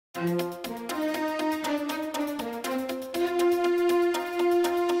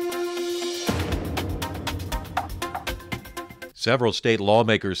Several state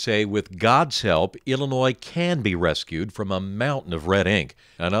lawmakers say with God's help, Illinois can be rescued from a mountain of red ink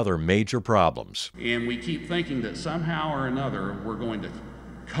and other major problems. And we keep thinking that somehow or another we're going to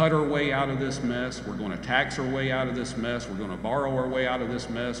cut our way out of this mess, we're going to tax our way out of this mess, we're going to borrow our way out of this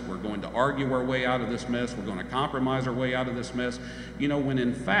mess, we're going to argue our way out of this mess, we're going to compromise our way out of this mess, when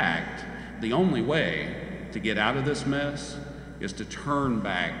in fact the only way to get out of this mess is to turn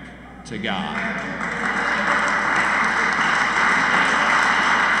back to God.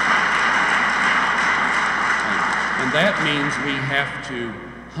 And that means we have to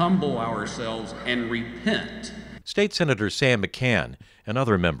humble ourselves and repent. State Senator Sam McCann and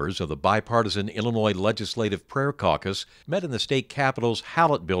other members of the bipartisan Illinois Legislative Prayer Caucus met in the state capitol's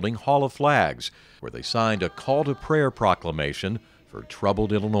Hallett Building Hall of Flags, where they signed a call to prayer proclamation for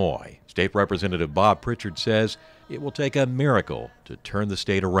troubled Illinois. State Representative Bob Pritchard says it will take a miracle to turn the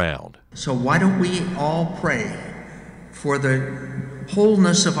state around. So why don't we all pray for the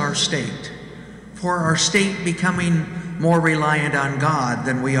wholeness of our state, for our state becoming more reliant on God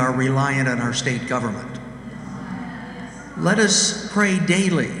than we are reliant on our state government. Let us pray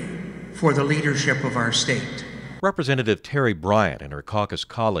daily for the leadership of our state. Representative Terry Bryant and her caucus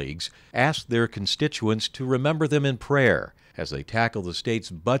colleagues asked their constituents to remember them in prayer as they tackle the state's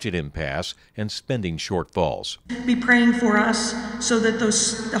budget impasse and spending shortfalls. Be praying for us so that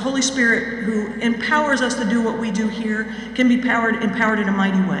the Holy Spirit who empowers us to do what we do here can be empowered in a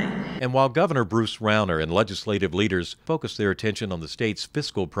mighty way. And while Governor Bruce Rauner and legislative leaders focus their attention on the state's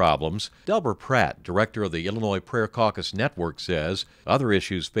fiscal problems, Delbert Pratt, director of the Illinois Prayer Caucus Network, says other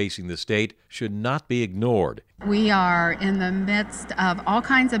issues facing the state should not be ignored. We are in the midst of all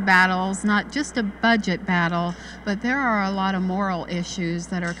kinds of battles, not just a budget battle, but there are a lot of moral issues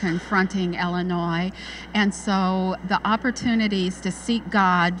that are confronting Illinois. And so the opportunities to seek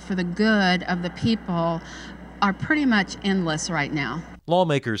God for the good of the people are pretty much endless right now.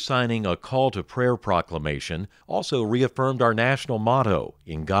 Lawmakers signing a call to prayer proclamation also reaffirmed our national motto,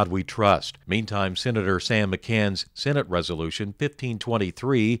 "In God We Trust." Meantime, Senator Sam McCann's Senate Resolution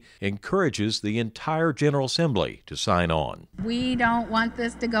 1523 encourages the entire General Assembly to sign on. We don't want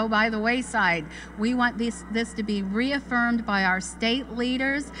this to go by the wayside. We want this to be reaffirmed by our state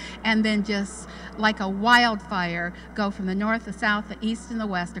leaders and then just like a wildfire go from the north, the south, the east, and the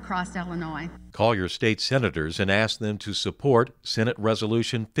west across Illinois. Call your state senators and ask them to support Senate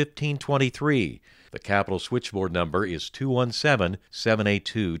Resolution 1523. The Capitol switchboard number is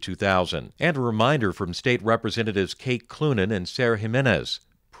 217-782-2000. And a reminder from State Representatives Kate Clunan and Sarah Jimenez,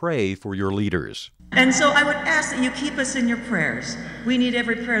 pray for your leaders. And so I would ask that you keep us in your prayers. We need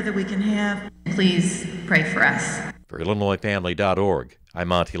every prayer that we can have. Please pray for us. For IllinoisFamily.org, I'm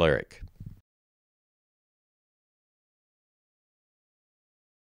Monty Larrick.